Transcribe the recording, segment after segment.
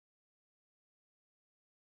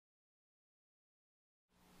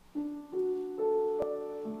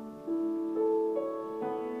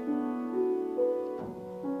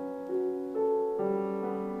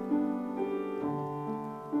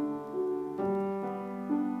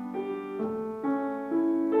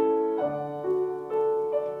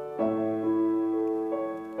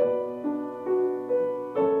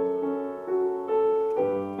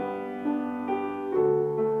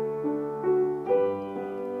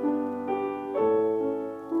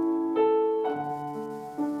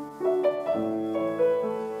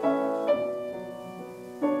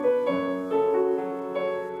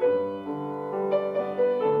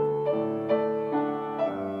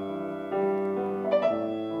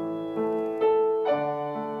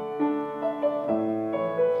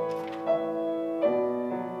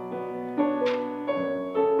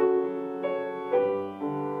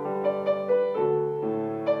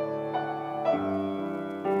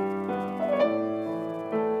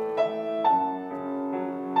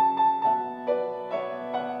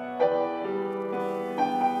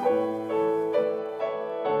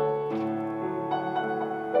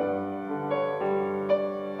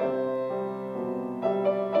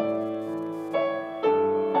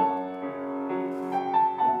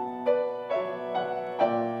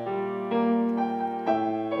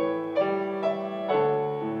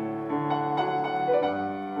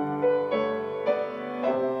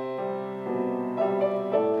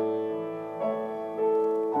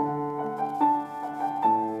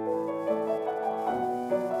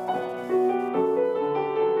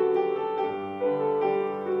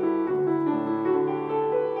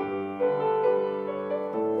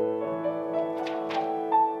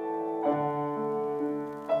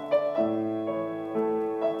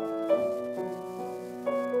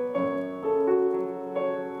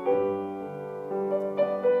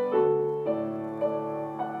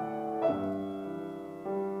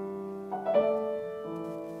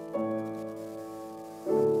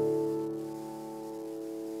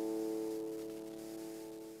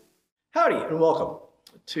and welcome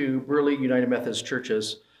to Burley United Methodist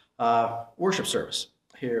Church's worship service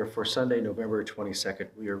here for Sunday, November 22nd.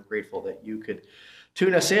 We are grateful that you could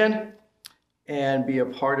tune us in and be a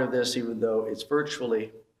part of this, even though it's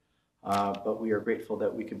virtually, but we are grateful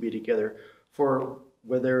that we can be together. For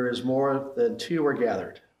where there is more than two are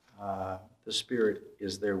gathered, the Spirit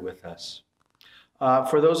is there with us.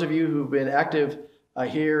 For those of you who've been active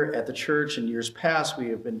here at the church in years past, we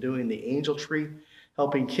have been doing the angel tree,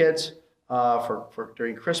 helping kids for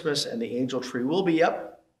during Christmas, and the angel tree will be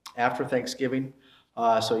up after Thanksgiving.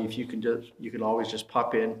 So if you can always just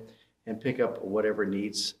pop in and pick up whatever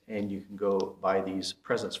needs, and you can go buy these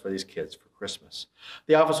presents for these kids for Christmas.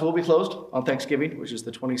 The office will be closed on Thanksgiving, which is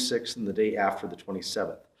the 26th, and the day after the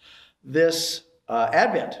 27th. This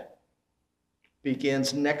Advent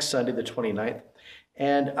begins next Sunday, the 29th,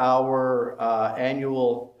 and our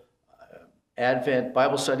annual Advent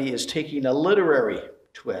Bible study is taking a literary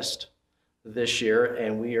twist this year,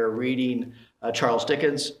 and we are reading Charles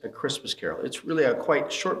Dickens' A Christmas Carol. It's really a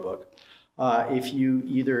quite short book. If you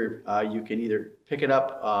you can either pick it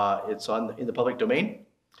up, it's in the public domain,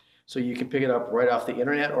 so you can pick it up right off the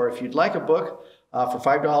internet, or if you'd like a book for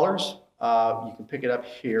 $5, you can pick it up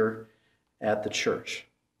here at the church.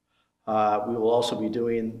 We will also be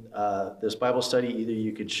doing this Bible study. Either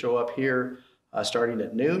you could show up here starting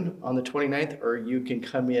at noon on the 29th, or you can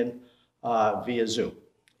come in via Zoom.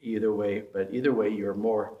 Either way, you're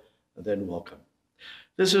more than welcome.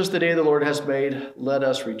 This is the day the Lord has made. Let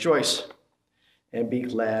us rejoice and be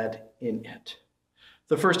glad in it.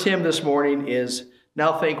 The first hymn this morning is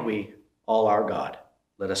Now Thank We All Our God.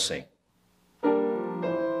 Let us sing.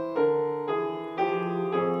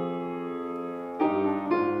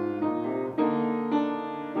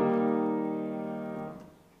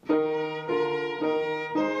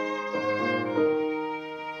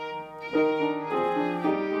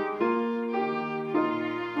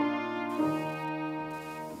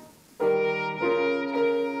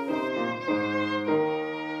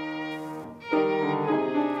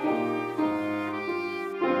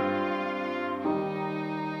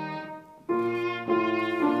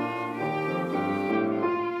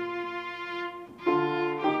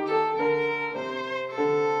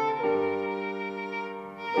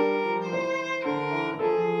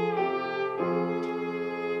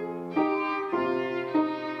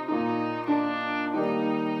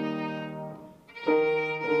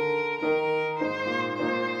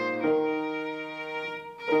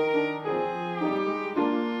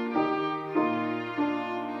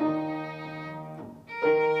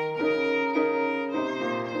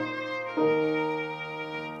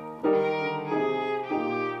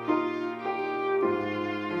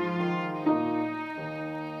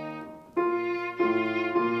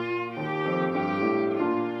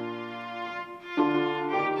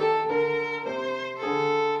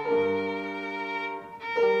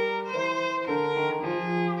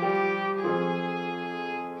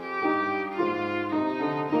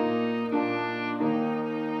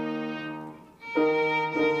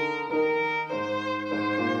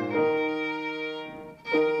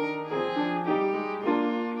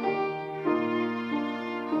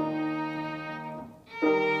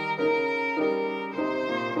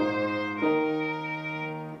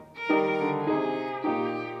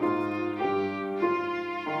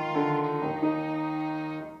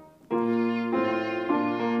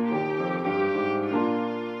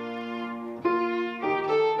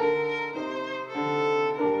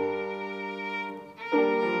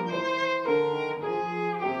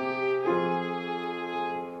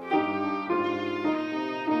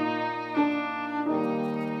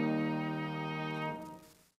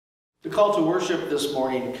 The call to worship this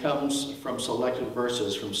morning comes from selected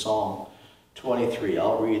verses from Psalm 23.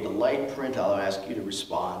 I'll read the light print. I'll ask you to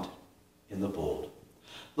respond in the bold.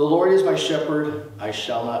 The Lord is my shepherd, I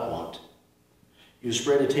shall not want. You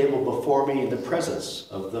spread a table before me in the presence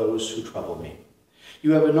of those who trouble me.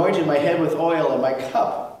 You have anointed my head with oil, and my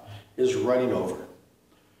cup is running over.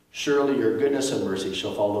 Surely your goodness and mercy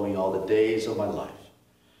shall follow me all the days of my life,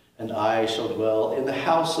 and I shall dwell in the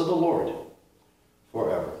house of the Lord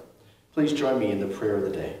forever. Please join me in the prayer of the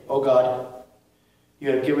day. Oh God, you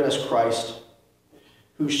have given us Christ,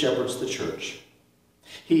 who shepherds the church.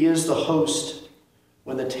 He is the host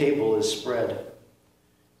when the table is spread.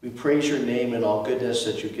 We praise your name in all goodness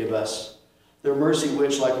that you give us, the mercy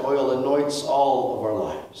which like oil anoints all of our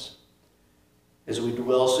lives. As we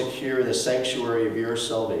dwell secure in the sanctuary of your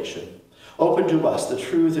salvation, open to us the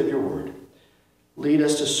truth of your word. Lead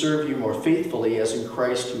us to serve you more faithfully as in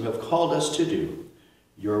Christ you have called us to do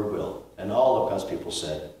your will. And all of God's people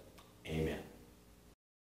said, amen.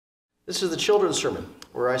 This is the children's sermon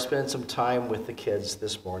where I spent some time with the kids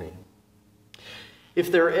this morning.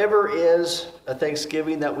 If there ever is a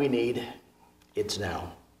Thanksgiving that we need, it's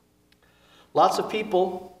now. Lots of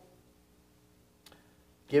people,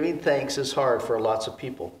 giving thanks is hard for lots of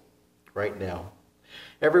people right now.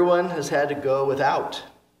 Everyone has had to go without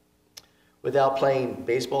playing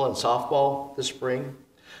baseball and softball this spring,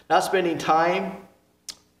 not spending time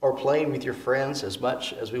or playing with your friends as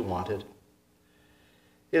much as we wanted.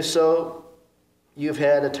 If so, you've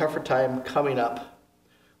had a tougher time coming up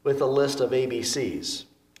with a list of ABCs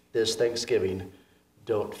this Thanksgiving.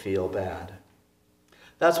 Don't feel bad.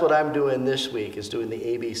 That's what I'm doing this week, is doing the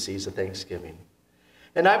ABCs of Thanksgiving.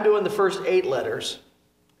 And I'm doing the first 8 letters,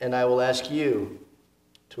 and I will ask you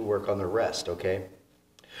to work on the rest, okay?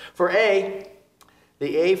 For A,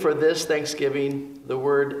 the A for this Thanksgiving, the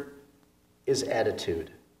word is attitude.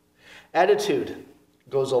 Attitude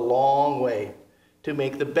goes a long way to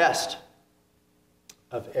make the best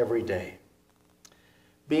of every day.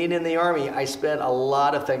 Being in the Army, I spent a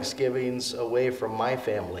lot of Thanksgivings away from my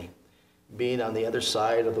family, being on the other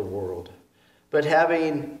side of the world. But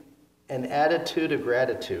having an attitude of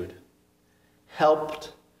gratitude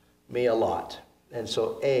helped me a lot. And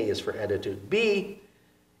so A is for attitude. B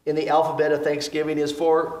in the alphabet of Thanksgiving is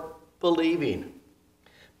for believing.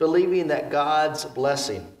 Believing that God's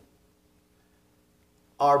blessing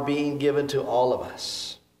are being given to all of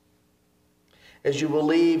us. As you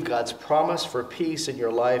believe God's promise for peace in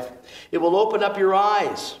your life, it will open up your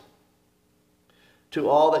eyes to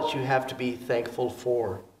all that you have to be thankful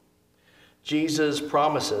for. Jesus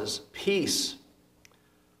promises, peace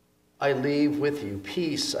I leave with you,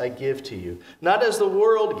 peace I give to you, not as the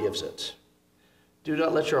world gives it. Do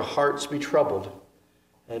not let your hearts be troubled,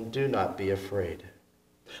 and do not be afraid.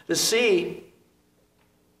 The C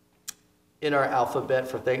in our alphabet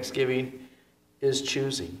for Thanksgiving is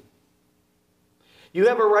choosing. You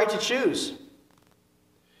have a right to choose.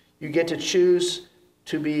 You get to choose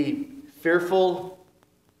to be fearful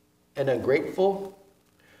and ungrateful,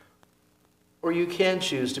 or you can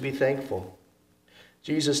choose to be thankful.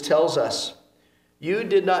 Jesus tells us, you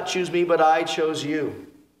did not choose me, but I chose you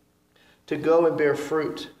to go and bear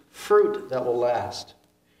fruit, fruit that will last.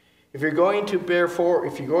 If you're going to bear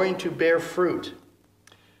fruit,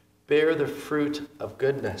 bear the fruit of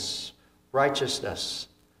goodness, righteousness,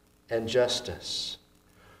 and justice.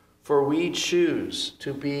 For we choose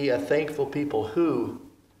to be a thankful people who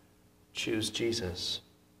choose Jesus.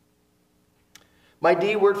 My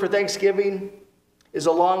D word for Thanksgiving is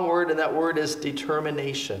a long word, and that word is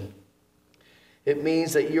determination. It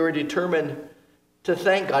means that you are determined to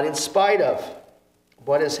thank God in spite of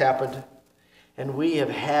what has happened. And we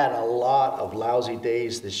have had a lot of lousy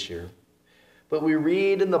days this year. But we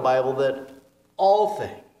read in the Bible that all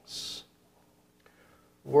things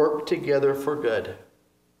work together for good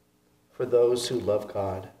for those who love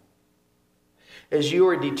God. As you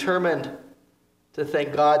are determined to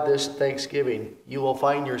thank God this Thanksgiving, you will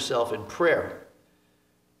find yourself in prayer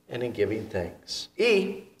and in giving thanks.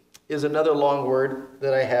 E is another long word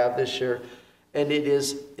that I have this year, and it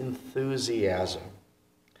is enthusiasm.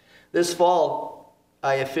 This fall,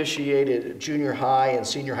 I officiated junior high and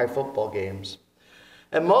senior high football games.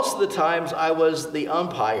 And most of the times I was the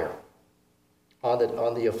umpire on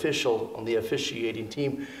the officiating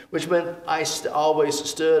team, which meant I always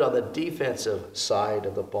stood on the defensive side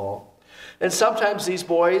of the ball. And sometimes these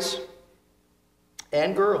boys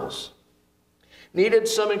and girls needed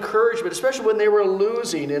some encouragement, especially when they were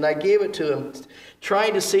losing, and I gave it to them,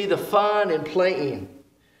 trying to see the fun in playing.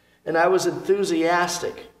 And I was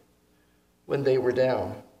enthusiastic when they were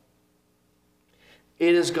down.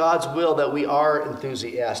 It is God's will that we are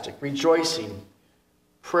enthusiastic, rejoicing,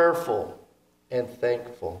 prayerful, and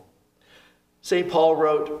thankful. St. Paul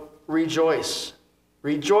wrote, rejoice.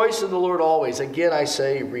 Rejoice in the Lord always. Again, I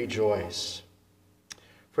say rejoice.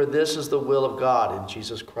 For this is the will of God in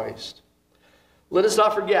Jesus Christ. Let us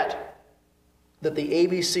not forget that the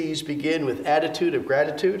ABCs begin with attitude of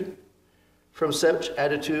gratitude. From such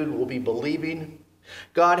attitude will be believing.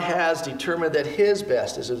 God has determined that his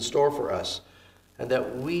best is in store for us, and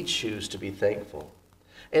that we choose to be thankful.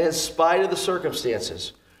 And in spite of the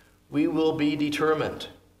circumstances, we will be determined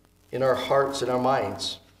in our hearts and our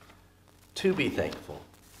minds to be thankful.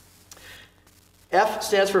 F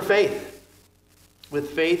stands for faith.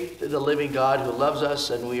 With faith in the living God who loves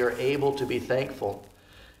us, and we are able to be thankful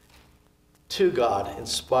to God in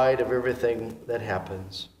spite of everything that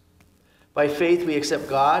happens. By faith, we accept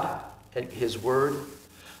God and his word.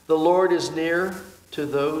 The Lord is near to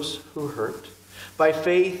those who hurt. By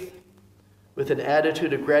faith, with an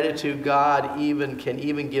attitude of gratitude, we can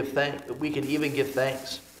even give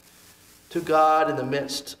thanks to God in the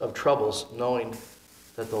midst of troubles, knowing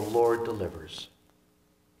that the Lord delivers.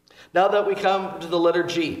 Now that we come to the letter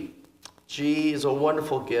G. G is a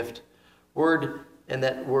wonderful gift, and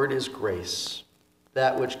that word is grace,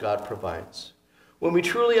 that which God provides. When we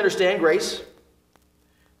truly understand grace,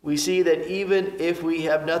 we see that even if we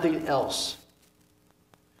have nothing else,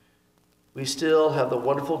 we still have the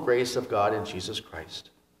wonderful grace of God in Jesus Christ.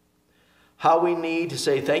 How we need to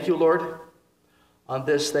say, thank you, Lord, on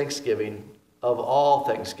this Thanksgiving of all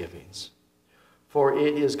Thanksgivings. For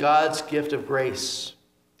it is God's gift of grace,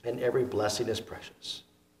 and every blessing is precious.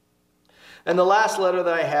 And the last letter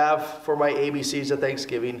that I have for my ABCs of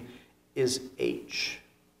Thanksgiving is H,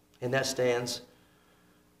 and that stands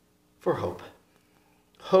for hope.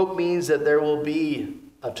 Hope means that there will be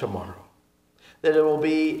a tomorrow, that it will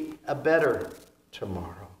be a better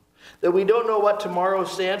tomorrow, that we don't know what tomorrow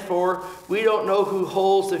stands for. We don't know who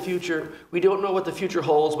holds the future. We don't know what the future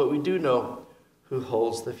holds, but we do know who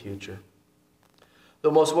holds the future.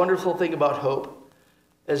 The most wonderful thing about hope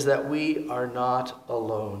is that we are not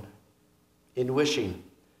alone in wishing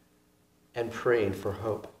and praying for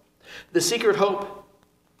hope. The secret hope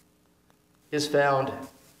is found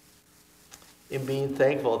in being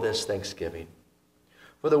thankful this Thanksgiving.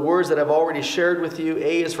 For the words that I've already shared with you,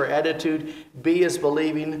 A is for attitude, B is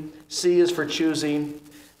believing, C is for choosing,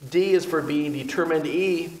 D is for being determined,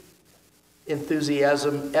 E,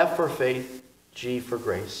 enthusiasm, F for faith, G for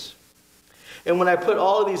grace. And when I put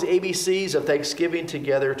all of these ABCs of Thanksgiving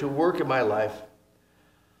together to work in my life,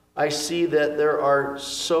 I see that there are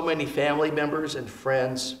so many family members and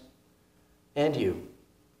friends and you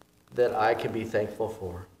that I can be thankful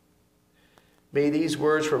for. May these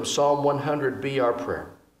words from Psalm 100 be our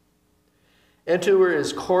prayer. Enter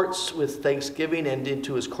his courts with thanksgiving and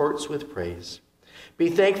into his courts with praise. Be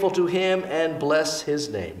thankful to him and bless his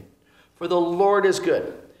name. For the Lord is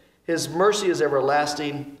good. His mercy is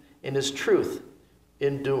everlasting, and his truth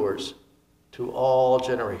endures to all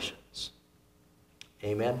generations.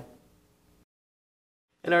 Amen.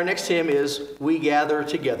 And our next hymn is We Gather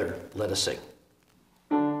Together, Let Us Sing.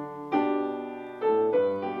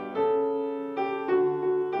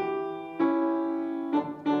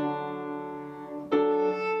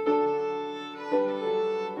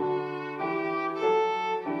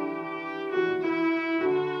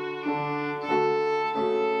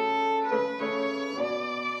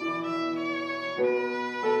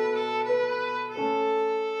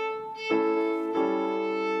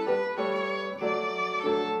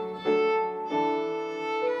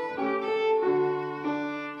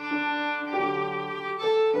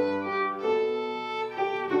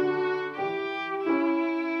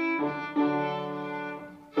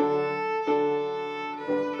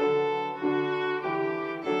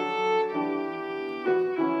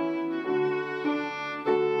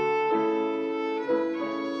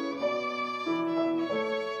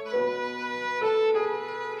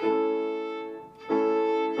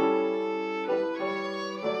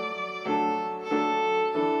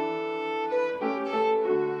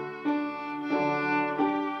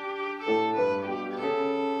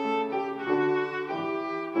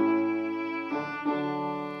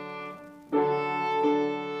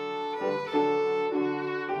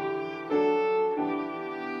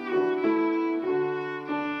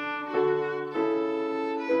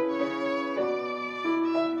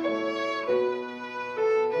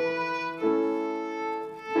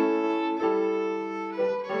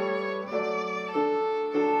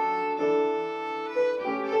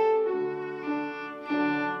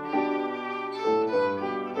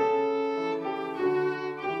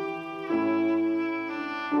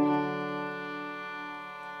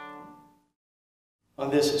 On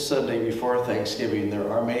this Sunday before Thanksgiving,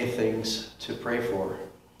 there are many things to pray for,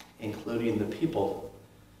 including the people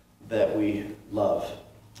that we love.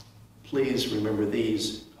 Please remember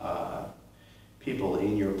these people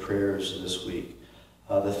in your prayers this week.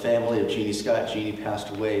 The family of Jeannie Scott. Jeannie passed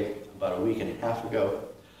away about a week and a half ago,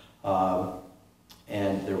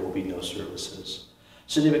 and there will be no services.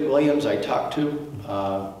 Cindy McWilliams, I talked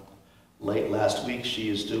to late last week. She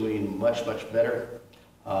is doing much, much better.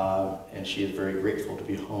 And she is very grateful to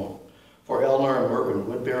be home. For Eleanor and Mervyn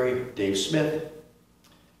Woodbury, Dave Smith,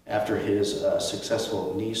 after his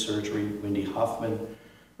successful knee surgery, Wendy Hoffman,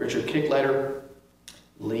 Richard Kicklighter,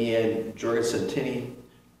 Leanne Jorgensen-Tinney,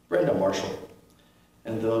 Brenda Marshall,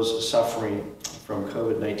 and those suffering from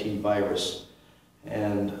COVID-19 virus,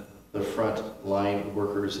 and the front line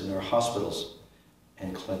workers in our hospitals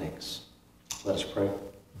and clinics. Let us pray.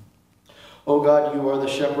 O God, you are the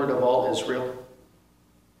shepherd of all Israel.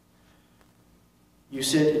 You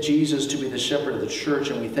sent Jesus to be the shepherd of the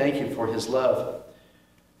church, and we thank you for his love.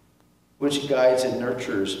 which guides and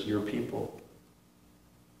nurtures your people.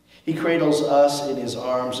 He cradles us in his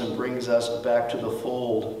arms and brings us back to the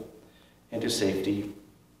fold and to safety.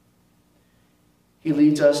 He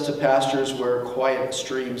leads us to pastures where quiet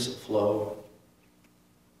streams flow.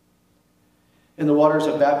 In the waters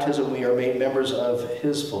of baptism, we are made members of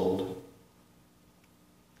his fold.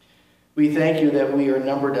 We thank you that we are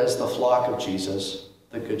numbered as the flock of Jesus,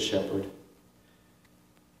 the Good Shepherd.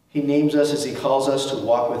 He names us as he calls us to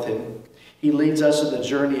walk with him. He leads us in the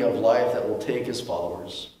journey of life that will take his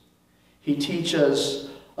followers. He teaches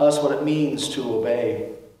us what it means to obey.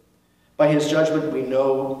 By his judgment, we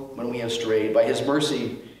know when we have strayed. By his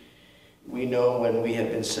mercy, we know when we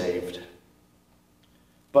have been saved.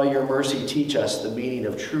 By your mercy, teach us the meaning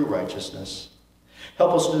of true righteousness.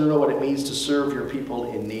 Help us to know what it means to serve your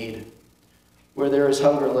people in need. Where there is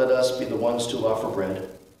hunger, let us be the ones to offer bread.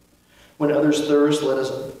 When others thirst, let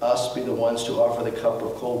us be the ones to offer the cup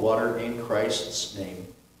of cold water in Christ's name.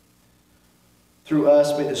 Through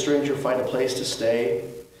us, may the stranger find a place to stay,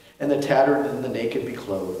 and the tattered and the naked be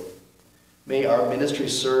clothed. May our ministry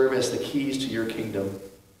serve as the keys to your kingdom,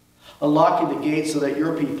 unlocking the gates so that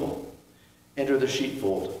your people enter the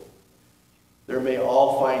sheepfold. There may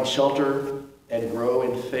all find shelter and grow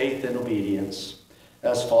in faith and obedience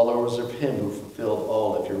as followers of him who fulfilled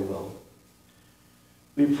all of your will.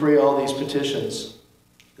 We pray all these petitions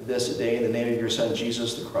this day in the name of your Son,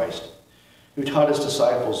 Jesus the Christ, who taught his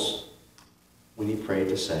disciples when he prayed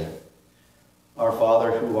to say, Our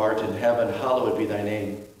Father who art in heaven, hallowed be thy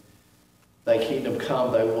name. Thy kingdom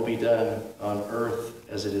come, thy will be done on earth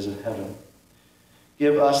as it is in heaven.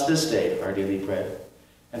 Give us this day our daily bread,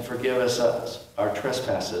 and forgive us our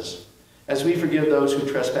trespasses, as we forgive those who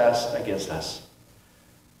trespass against us.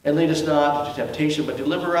 And lead us not into temptation, but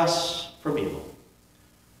deliver us from evil.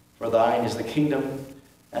 For thine is the kingdom,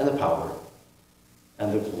 and the power,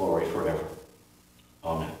 and the glory forever.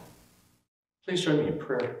 Amen. Please join me in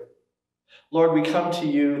prayer. Lord, we come to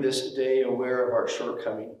you this day aware of our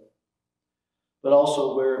shortcoming, but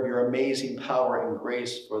also aware of your amazing power and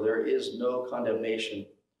grace, for there is no condemnation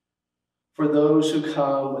for those who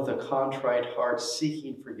come with a contrite heart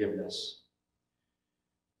seeking forgiveness.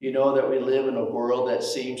 You know that we live in a world that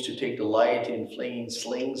seems to take delight in flinging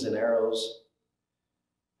slings and arrows,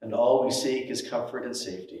 and all we seek is comfort and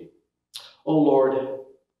safety. Oh Lord,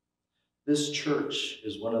 this church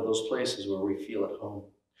is one of those places where we feel at home,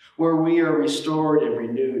 where we are restored and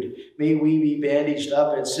renewed. May we be bandaged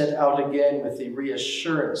up and sent out again with the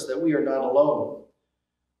reassurance that we are not alone,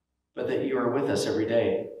 but that you are with us every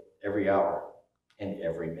day, every hour, and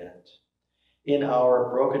every minute. In our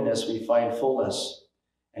brokenness, we find fullness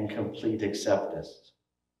and complete acceptance.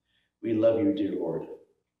 We love you, dear Lord.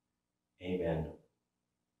 Amen.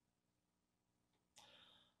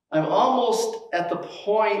 I'm almost at the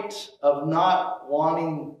point of not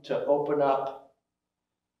wanting to open up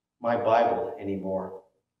my Bible anymore.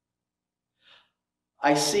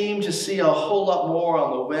 I seem to see a whole lot more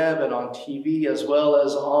on the web and on TV, as well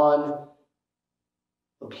as on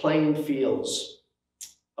the playing fields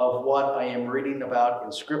of what I am reading about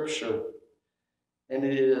in Scripture. And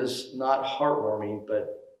it is not heartwarming, but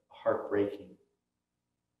heartbreaking.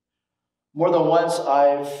 More than once,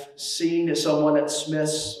 I've seen someone at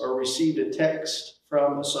Smith's or received a text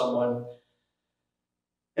from someone,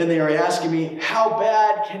 and they are asking me, how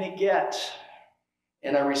bad can it get?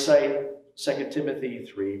 And I recite 2 Timothy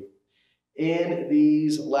 3. In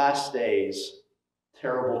these last days,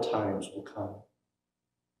 terrible times will come.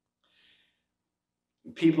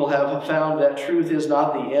 People have found that truth is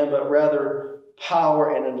not the end, but rather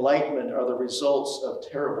power and enlightenment are the results of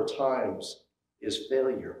terrible times, is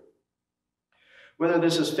failure. Whether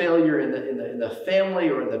this is failure in the family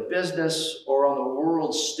or in the business or on the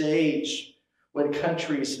world stage, when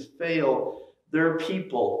countries fail, their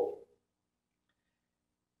people,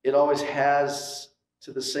 it always has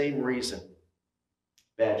to the same reason: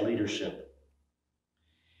 bad leadership.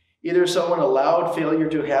 Either someone allowed failure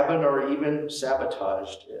to happen or even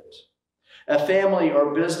sabotaged it. A family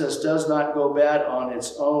or business does not go bad on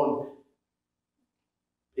its own.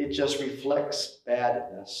 It just reflects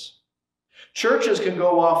badness. Churches can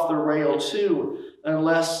go off the rail too,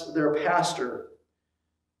 unless their pastor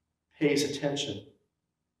pays attention.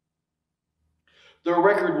 The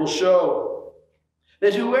record will show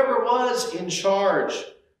that whoever was in charge,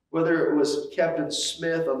 whether it was Captain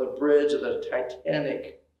Smith on the bridge of the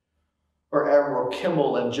Titanic, or Admiral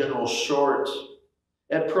Kimmel and General Short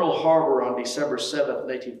at Pearl Harbor on December 7th,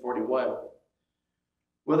 1941,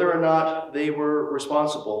 whether or not they were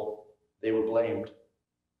responsible, they were blamed.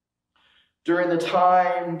 During the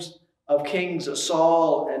times of Kings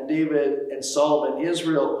Saul and David and Solomon,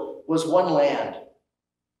 Israel was one land,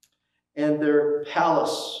 and their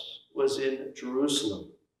palace was in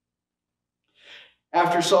Jerusalem.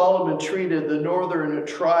 After Solomon treated the northern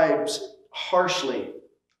tribes harshly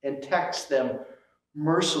and taxed them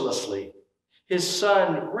mercilessly, his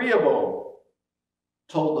son Rehoboam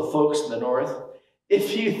told the folks in the north,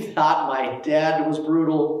 "If you thought my dad was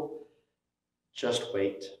brutal, just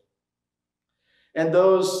wait." And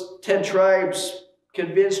those 10 tribes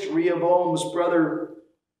convinced Rehoboam's brother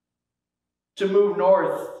to move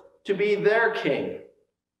north to be their king.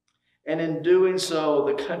 And in doing so,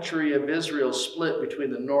 the country of Israel split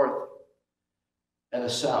between the north and the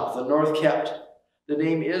south. The north kept the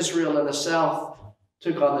name Israel, and the south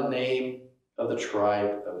took on the name of the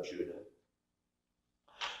tribe of Judah.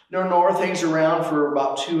 The north hangs around for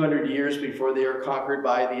about 200 years before they are conquered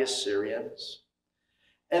by the Assyrians.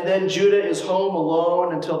 And then Judah is home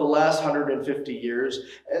alone until the last 150 years.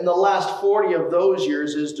 And the last 40 of those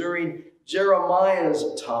years is during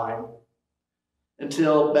Jeremiah's time,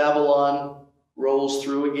 until Babylon rolls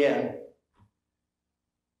through again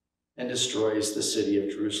and destroys the city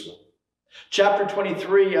of Jerusalem. Chapter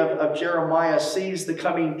 23 of Jeremiah sees the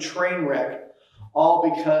coming train wreck, all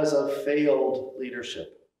because of failed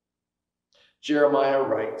leadership. Jeremiah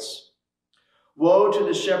writes, "Woe to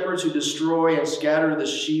the shepherds who destroy and scatter the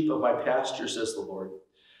sheep of my pasture, says the Lord.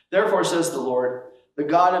 Therefore, says the Lord, the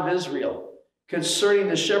God of Israel, concerning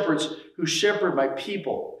the shepherds who shepherd my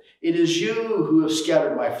people, it is you who have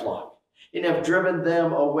scattered my flock and have driven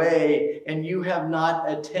them away, and you have not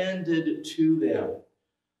attended to them.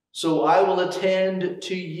 So I will attend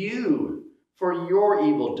to you for your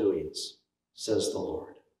evil doings, says the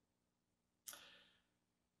Lord."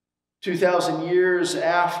 2,000 years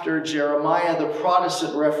after Jeremiah, the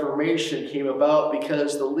Protestant Reformation came about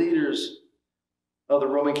because the leaders of the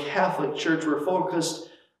Roman Catholic Church were focused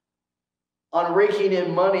on raking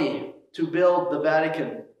in money to build the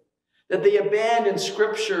Vatican, that they abandoned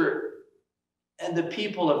Scripture and the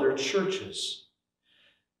people of their churches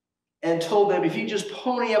and told them, if you just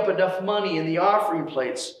pony up enough money in the offering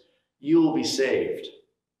plates, you will be saved.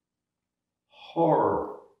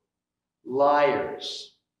 Horror,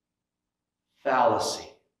 liars,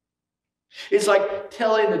 fallacy. It's like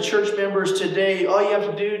telling the church members today, all you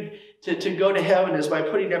have to do to go to heaven is by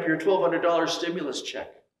putting up your $1,200 stimulus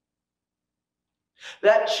check.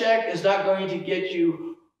 That check is not going to get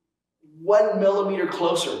you 1 millimeter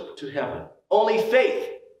closer to heaven. Only faith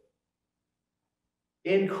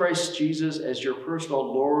in Christ Jesus as your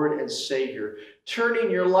personal Lord and Savior,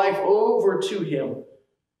 turning your life over to Him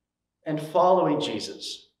and following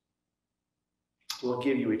Jesus, will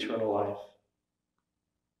give you eternal life.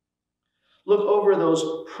 Look over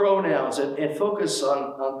those pronouns and focus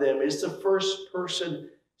on them. It's the first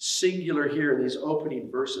person singular here in these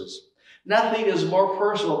opening verses. Nothing is more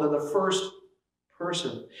personal than the first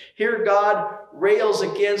person. Here God rails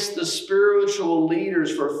against the spiritual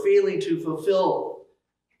leaders for failing to fulfill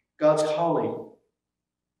God's calling.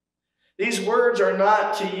 These words are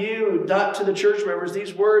not to you, not to the church members.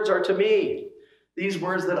 These words are to me. These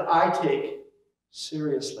words that I take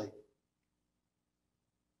seriously.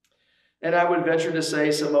 And I would venture to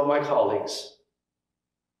say some of my colleagues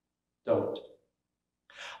don't.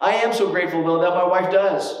 I am so grateful, though, that my wife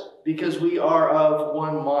does, because we are of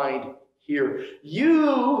one mind here.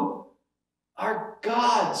 You are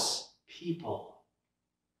God's people,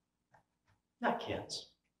 not Ken's.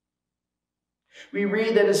 We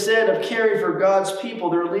read that instead of caring for God's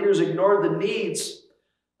people, their leaders ignored the needs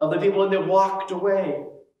of the people and they walked away.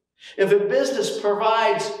 If a business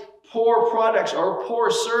provides poor products or poor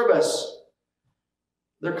service,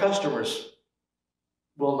 their customers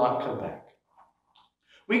will not come back.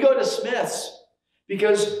 We go to Smith's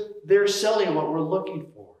because they're selling what we're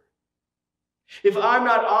looking for. If I'm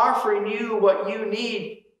not offering you what you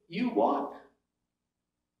need, you walk.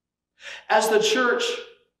 As the church,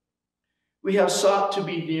 we have sought to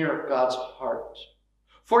be near God's heart.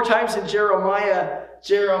 4 times in Jeremiah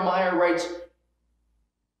writes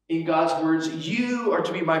in God's words, "You are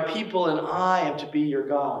to be my people and I am to be your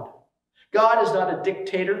God." God is not a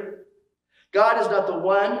dictator. God is not the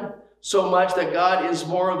one so much that God is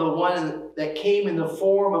more of the one that came in the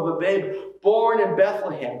form of a babe born in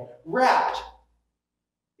Bethlehem, wrapped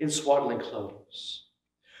in swaddling clothes.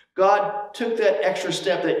 God took that extra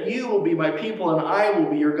step that you will be my people and I will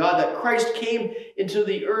be your God, that Christ came into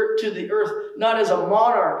the earth not as a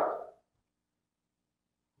monarch,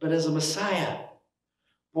 but as a Messiah,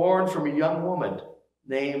 born from a young woman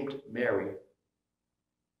named Mary.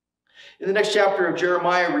 In the next chapter of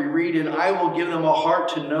Jeremiah, we read, "And I will give them a heart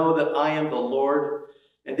to know that I am the Lord.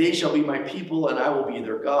 And they shall be my people, and I will be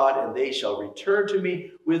their God, and they shall return to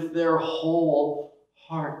me with their whole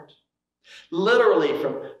heart. Literally,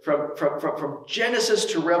 from Genesis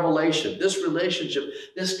to Revelation, this relationship,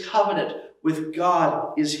 this covenant with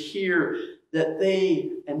God is here, that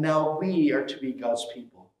they and now we are to be God's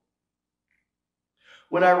people.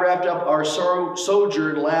 When I wrapped up our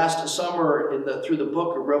sojourn last summer through the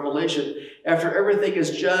book of Revelation, after everything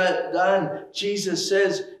is done, Jesus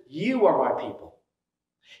says, "You are my people."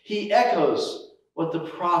 He echoes what the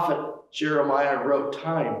prophet Jeremiah wrote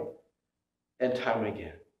time and time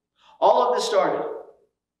again. All of this started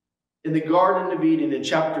in the Garden of Eden in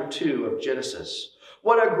chapter 2 of Genesis.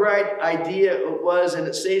 What a great idea it was, and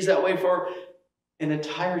it stays that way for an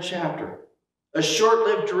entire chapter. A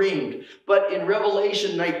short-lived dream. But in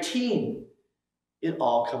Revelation 19, it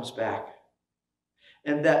all comes back.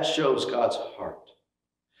 And that shows God's heart.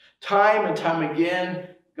 Time and time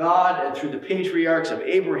again, God, and through the patriarchs of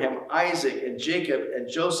Abraham, Isaac, and Jacob, and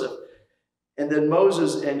Joseph, and then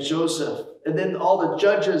Moses and Joseph, and then all the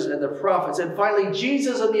judges and the prophets, and finally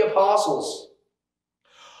Jesus and the apostles,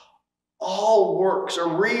 all works or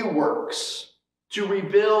reworks to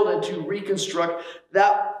rebuild and to reconstruct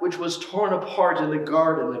that which was torn apart in the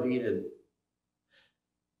Garden of Eden,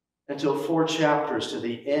 until 4 chapters to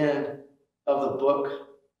the end of the book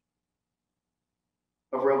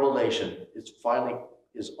of Revelation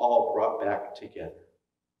is all brought back together.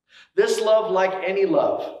 This love, like any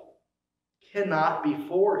love, cannot be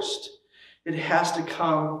forced. It has to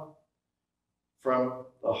come from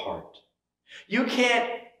the heart. You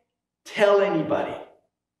can't tell anybody,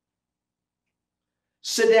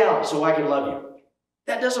 "Sit down so I can love you."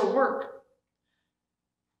 That doesn't work.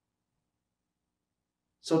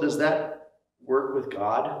 So does that work with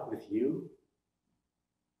God, with you?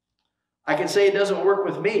 I can say it doesn't work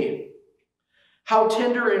with me. How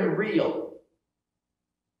tender and real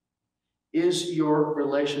is your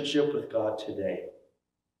relationship with God today?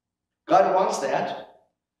 God wants that,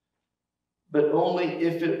 but only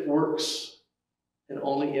if it works, and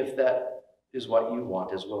only if that is what you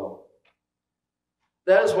want as well.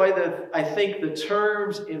 That is why I think the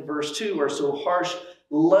terms in verse 2 are so harsh,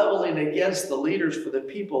 leveling against the leaders for the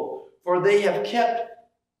people, for they have kept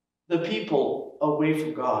the people away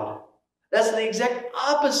from God. That's the exact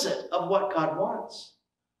opposite of what God wants.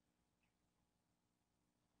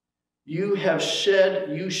 You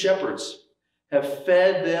shepherds, have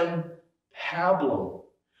fed them pablum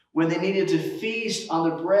when they needed to feast on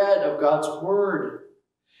the bread of God's word.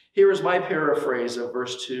 Here is my paraphrase of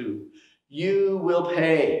verse 2. You will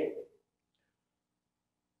pay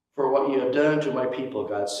for what you have done to my people,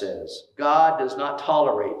 God says. God does not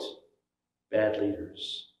tolerate bad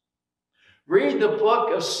leaders. Read the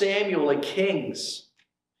book of Samuel and Kings,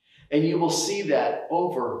 and you will see that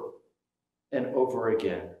over and over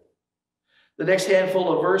again. The next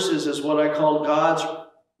handful of verses is what I call God's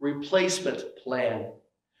replacement plan,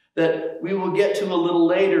 that we will get to a little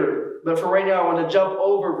later. But for right now, I want to jump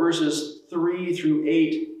over verses 3 through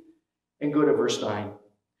 8 and go to verse 9.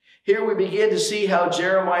 Here we begin to see how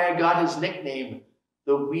Jeremiah got his nickname,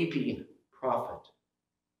 the weeping prophet.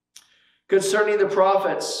 Concerning the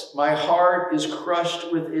prophets, my heart is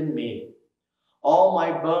crushed within me. All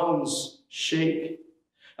my bones shake.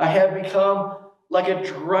 I have become like a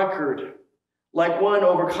drunkard, like one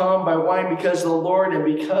overcome by wine, because of the Lord and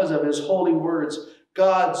because of his holy words,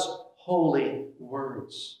 God's holy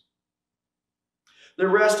words. The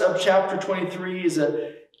rest of chapter 23 is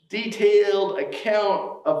a detailed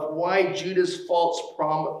account of why Judah's false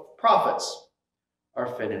prophets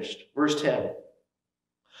are finished. Verse 10.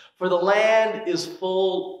 For the land is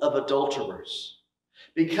full of adulterers.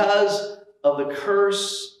 Because of the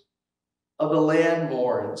curse of the land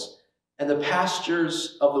mourns, and the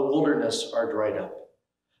pastures of the wilderness are dried up.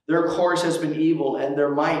 Their course has been evil, and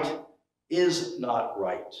their might is not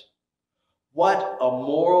right. What a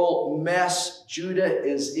moral mess Judah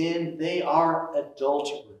is in. They are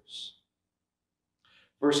adulterers.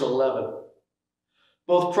 Verse 11.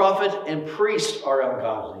 Both prophet and priest are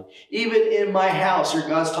ungodly. Even in my house, here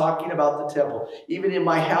God's talking about the temple. Even in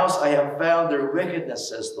my house I have found their wickedness,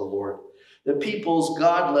 says the Lord. The people's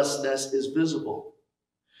godlessness is visible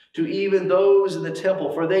to even those in the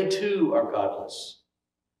temple, for they too are godless.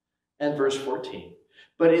 And verse 14.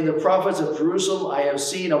 But in the prophets of Jerusalem I have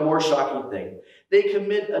seen a more shocking thing. They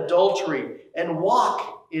commit adultery and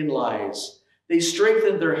walk in lies. They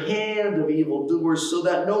strengthen their hand of evildoers so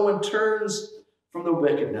that no one turns from the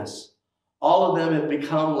wickedness. All of them have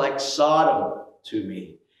become like Sodom to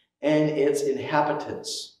me, and its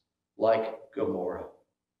inhabitants like Gomorrah.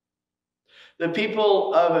 The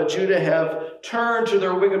people of Judah have turned to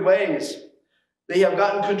their wicked ways. They have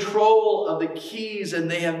gotten control of the keys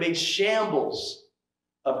and they have made shambles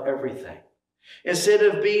of everything. Instead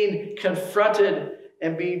of being confronted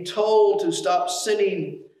and being told to stop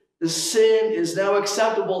sinning, the sin is now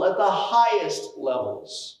acceptable at the highest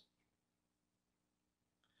levels.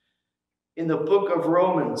 In the book of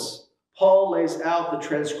Romans, Paul lays out the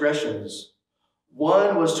transgressions.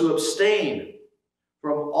 One was to abstain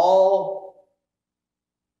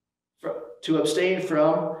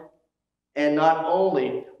from, and not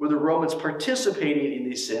only were the Romans participating in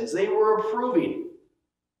these sins, they were approving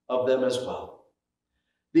of them as well.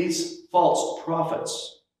 These false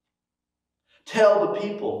prophets tell the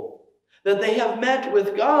people that they have met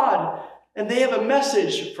with God and they have a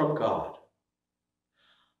message from God.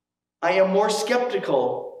 I am more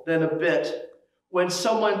skeptical than a bit when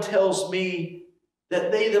someone tells me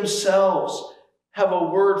that they themselves have a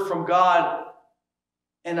word from God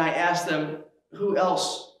and I ask them, who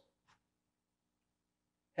else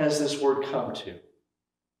has this word come to?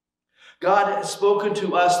 God has spoken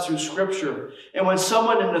to us through Scripture. And when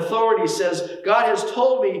someone in authority says, God has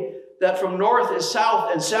told me that from north is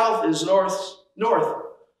south and south is north,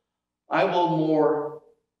 I will more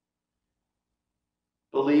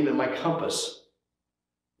believe in my compass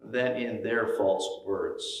than in their false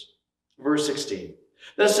words. Verse 16.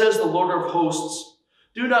 Thus says the Lord of hosts,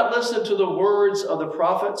 do not listen to the words of the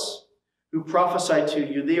prophets who prophesy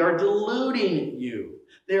to you. They are deluding you.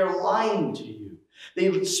 They are lying to you.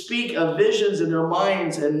 They speak of visions in their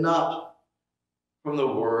minds and not from the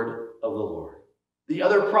word of the Lord. The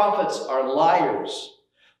other prophets are liars.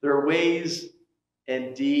 Their ways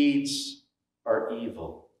and deeds are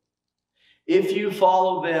evil. If you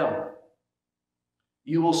follow them,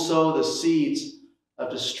 you will sow the seeds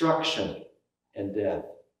of destruction and death.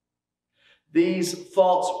 These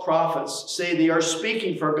false prophets say they are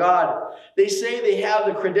speaking for God. They say they have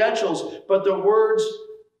the credentials, but the words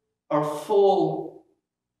are full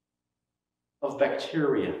of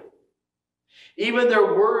bacteria. Even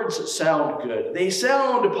their words sound good. They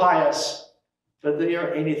sound pious, but they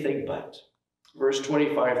are anything but. Verse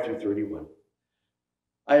 25 through 31.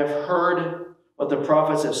 I have heard what the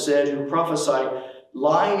prophets have said who prophesy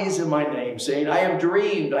lies in my name, saying, I have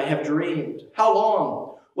dreamed, I have dreamed. How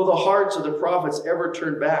long will the hearts of the prophets ever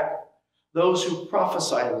turn back? Those who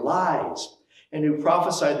prophesy lies and who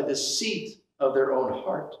prophesy the deceit of their own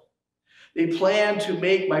heart. They plan to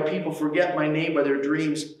make my people forget my name by their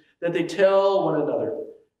dreams that they tell one another,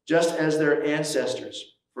 just as their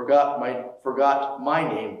ancestors forgot my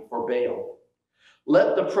name for Baal.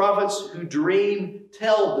 Let the prophets who dream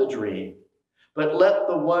tell the dream, but let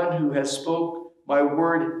the one who has spoke my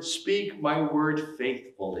word speak my word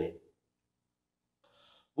faithfully.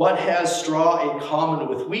 What has straw in common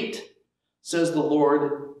with wheat, says the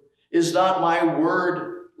Lord? Is not my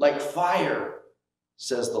word like fire,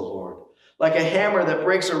 says the Lord, like a hammer that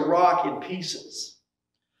breaks a rock in pieces?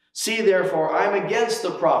 See, therefore, I am against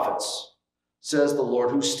the prophets, says the Lord,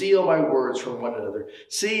 who steal my words from one another.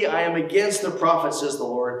 See, I am against the prophets, says the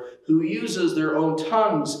Lord, who uses their own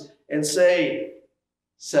tongues and say,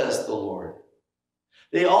 says the Lord.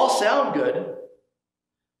 They all sound good,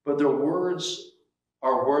 but their words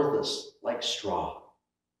are worthless like straw.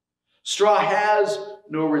 Straw has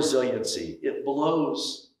no resiliency. It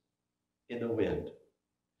blows in the wind.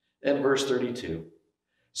 And verse 32.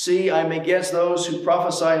 See, I'm against those who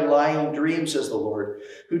prophesy lying dreams, says the Lord,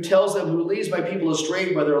 who tells them, who leads my people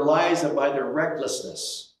astray by their lies and by their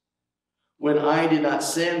recklessness, when I did not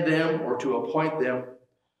send them or to appoint them,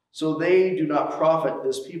 so they do not profit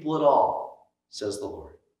this people at all, says the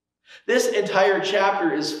Lord. This entire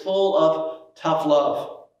chapter is full of tough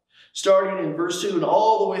love. Starting in verse 2 and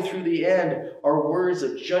all the way through the end are words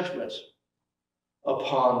of judgment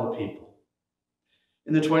upon the people.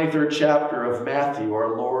 In the 23rd chapter of Matthew,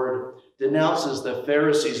 our Lord denounces the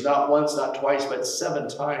Pharisees not once, not twice, but 7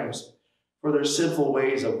 times for their sinful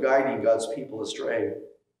ways of guiding God's people astray.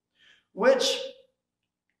 Which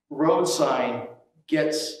road sign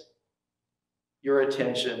gets your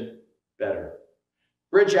attention better?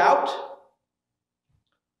 Bridge out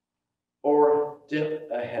or dip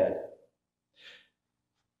ahead?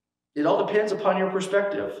 It all depends upon your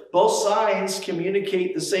perspective. Both signs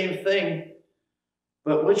communicate the same thing,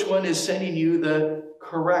 but which one is sending you the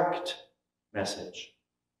correct message?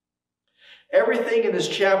 Everything in this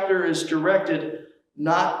chapter is directed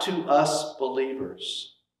not to us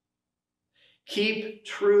believers. Keep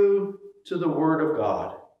true to the Word of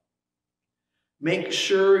God. Make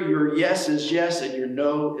sure your yes is yes and your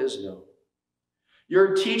no is no.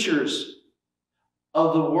 Your teachers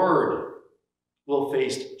of the Word will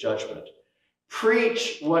face judgment.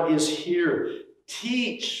 Preach what is here.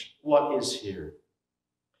 Teach what is here.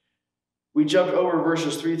 We jumped over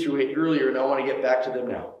verses 3 through 8 earlier, and I want to get back to them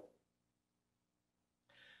now.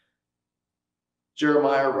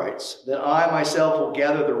 Jeremiah writes, "Then I myself will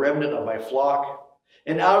gather the remnant of my flock,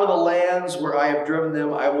 and out of the lands where I have driven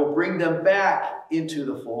them, I will bring them back into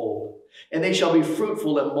the fold, and they shall be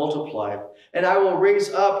fruitful and multiply. And I will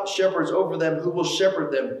raise up shepherds over them who will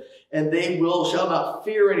shepherd them, and they shall not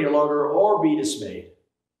fear any longer or be dismayed.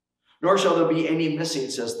 Nor shall there be any missing,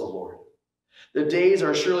 says the Lord. The days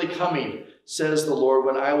are surely coming, says the Lord,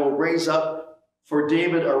 when I will raise up for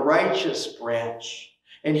David a righteous branch.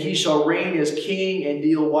 And he shall reign as king and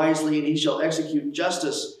deal wisely, and he shall execute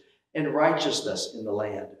justice and righteousness in the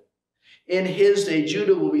land. In his day,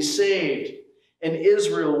 Judah will be saved, and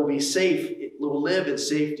Israel will be safe, it will live in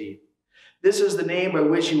safety. This is the name by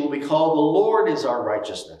which he will be called. The Lord is our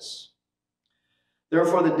righteousness.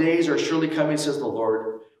 Therefore the days are surely coming, says the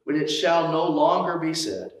Lord, when it shall no longer be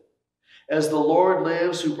said, as the Lord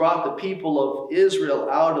lives, who brought the people of Israel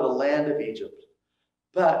out of the land of Egypt.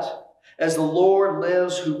 But as the Lord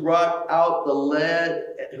lives, who led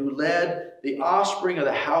the offspring of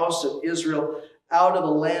the house of Israel out of the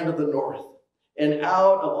land of the north, and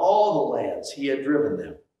out of all the lands he had driven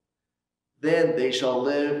them, then they shall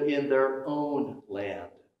live in their own land."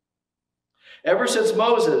 Ever since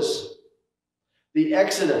Moses, the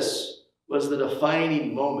Exodus was the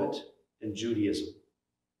defining moment in Judaism.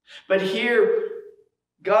 But here,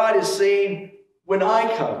 God is saying, when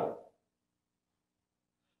I come,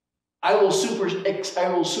 I will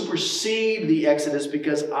supersede the Exodus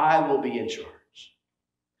because I will be in charge.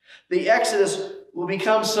 The Exodus will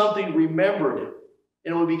become something remembered,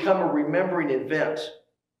 and it will become a remembering event.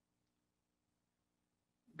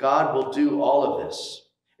 God will do all of this.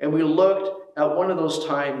 And we looked at one of those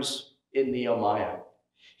times in Nehemiah.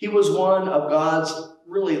 He was one of God's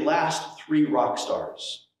really last 3 rock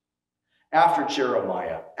stars. After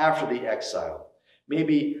Jeremiah, after the exile,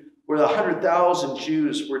 maybe where the 100,000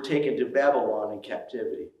 Jews were taken to Babylon in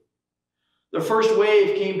captivity. The first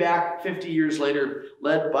wave came back 50 years later,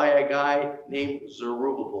 led by a guy named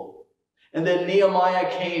Zerubbabel. And then Nehemiah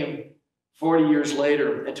came 40 years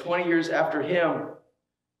later, and 20 years after him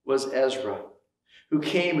was Ezra, who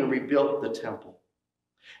came and rebuilt the temple.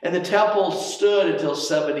 And the temple stood until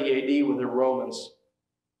 70 AD when the Romans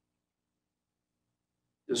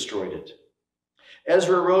destroyed it.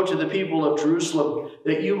 Ezra wrote to the people of Jerusalem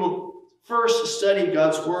that you will first study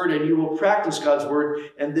God's word, and you will practice God's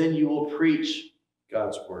word, and then you will preach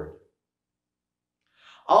God's word.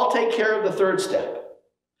 I'll take care of the third step,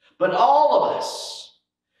 but all of us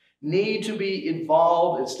need to be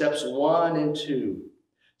involved in steps 1 and 2.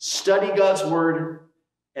 Study God's word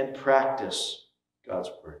and practice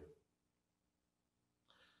God's word.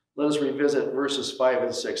 Let us revisit verses 5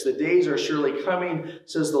 and 6. "The days are surely coming,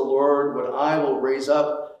 says the Lord, when I will raise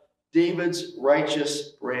up David's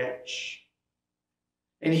righteous branch.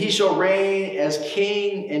 And he shall reign as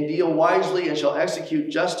king and deal wisely, and shall execute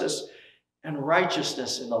justice and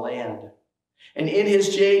righteousness in the land. And in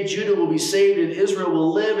his day Judah will be saved, and Israel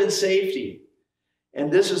will live in safety.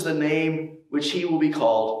 And this is the name which he will be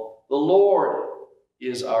called. The Lord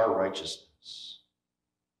is our righteousness."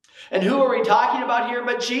 And who are we talking about here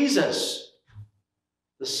but Jesus,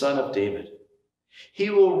 the Son of David? He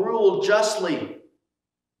will rule justly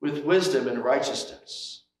with wisdom and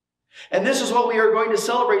righteousness. And this is what we are going to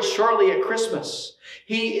celebrate shortly at Christmas.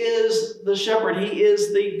 He is the shepherd. He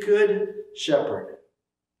is the good shepherd.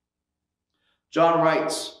 John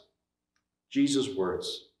writes Jesus'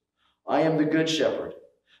 words, "I am the good shepherd.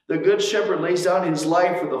 The good shepherd lays down his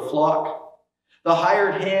life for the flock. The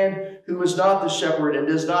hired hand, who is not the shepherd and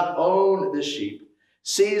does not own the sheep,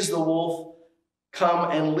 sees the wolf come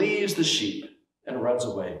and leaves the sheep and runs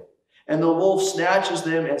away. And the wolf snatches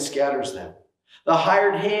them and scatters them. The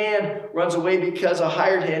hired hand runs away because a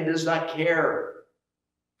hired hand does not care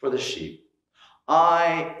for the sheep.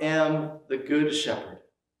 I am the good shepherd.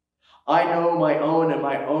 I know my own, and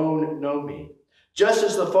my own know me. Just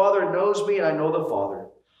as the Father knows me, and I know the Father.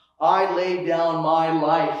 I lay down my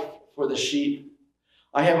life for the sheep.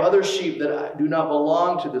 I have other sheep that do not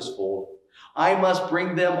belong to this fold. I must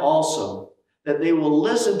bring them also, that they will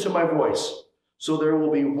listen to my voice. So there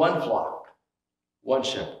will be one flock, one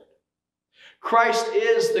shepherd." Christ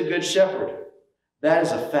is the good shepherd. That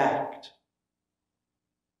is a fact.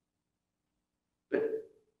 But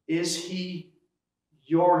is he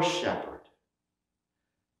your shepherd?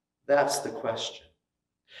 That's the question.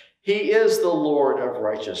 He is the Lord of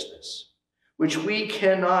righteousness, which we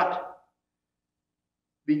cannot,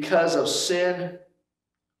 because of sin,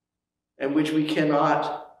 and which we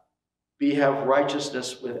cannot have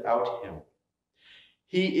righteousness without him.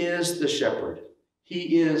 He is the shepherd.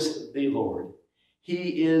 He is the Lord.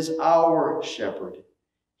 He is our shepherd.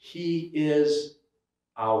 He is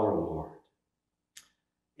our Lord.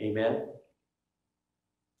 Amen.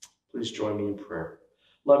 Please join me in prayer.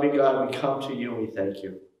 Loving God, we come to you and we thank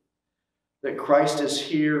you that Christ is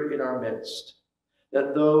here in our midst,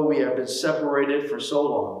 that though we have been separated for so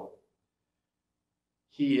long,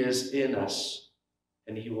 he is in us,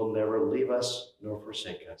 and he will never leave us nor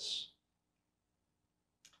forsake us.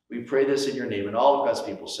 We pray this in your name, and all of God's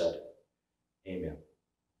people said, amen.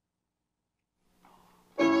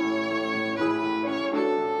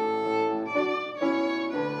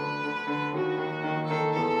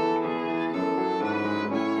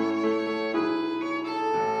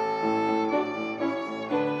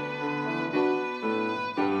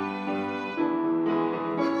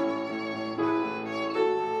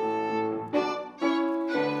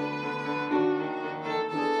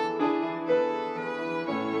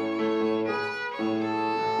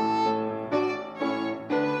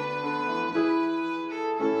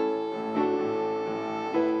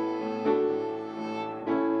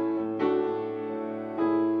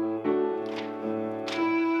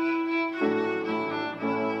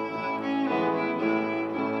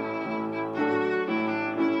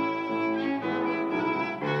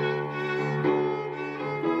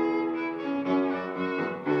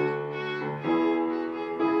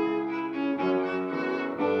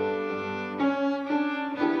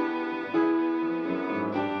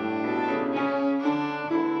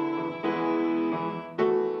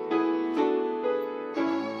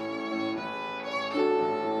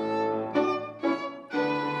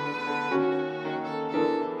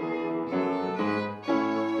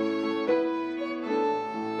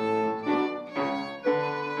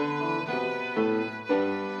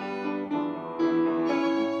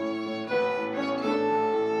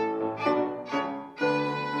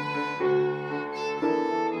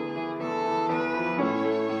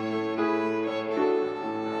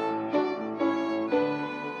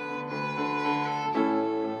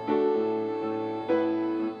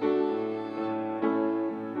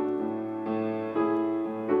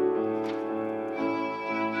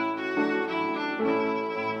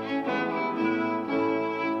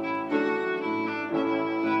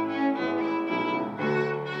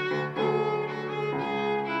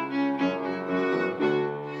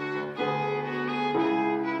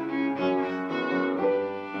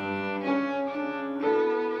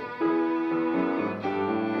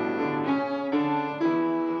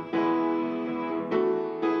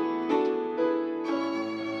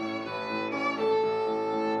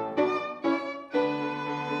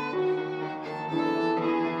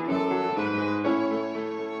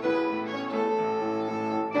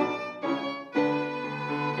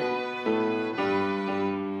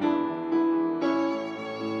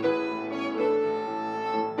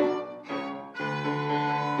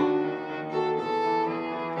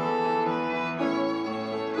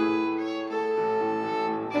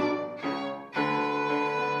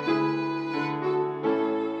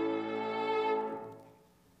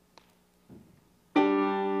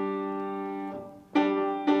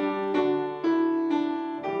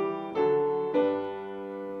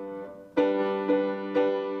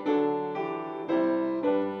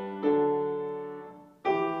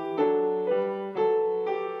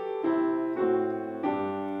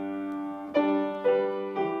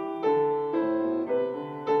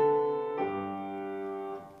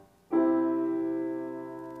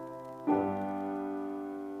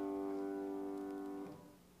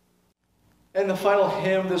 And the final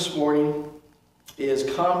hymn this morning is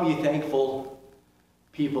Come Ye Thankful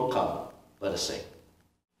People Come. Let us sing.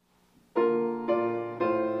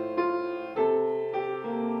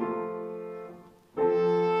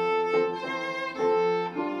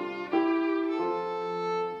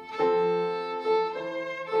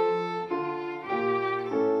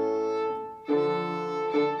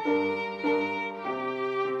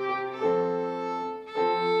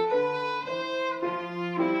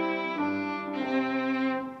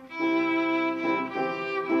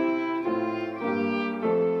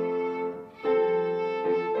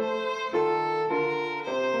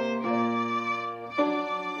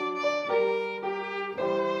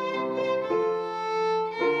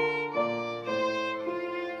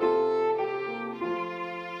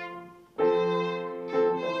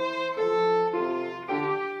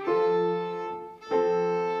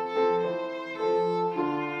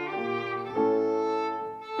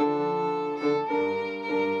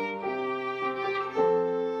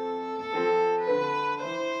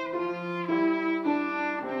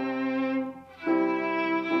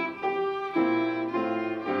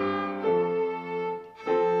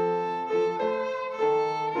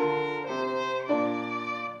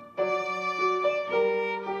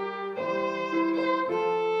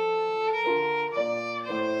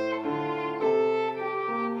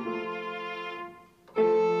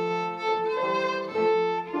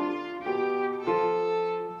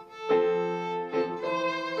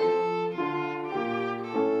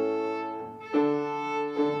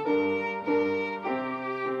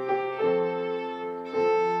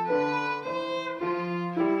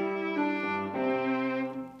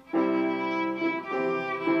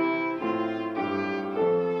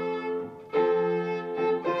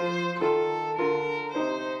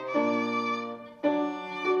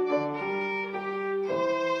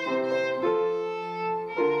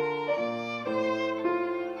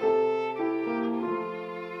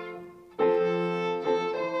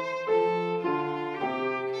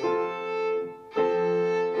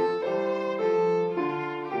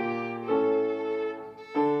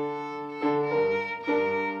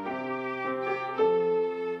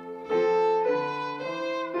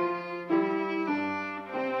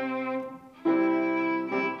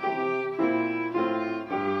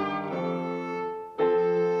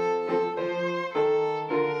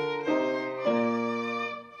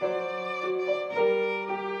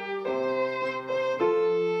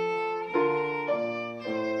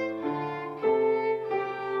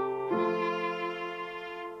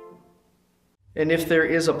 And if there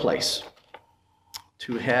is a place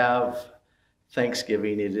to have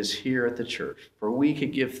thanksgiving, it is here at the church, for we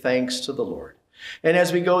could give thanks to the Lord. And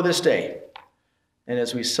as we go this day, and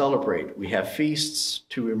as we celebrate, we have feasts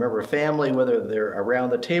to remember family, whether they're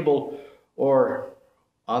around the table or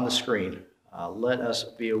on the screen. Let us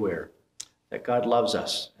be aware that God loves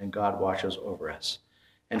us and God watches over us.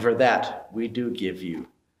 And for that, we do give you,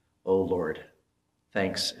 O Lord,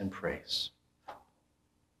 thanks and praise.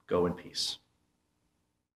 Go in peace.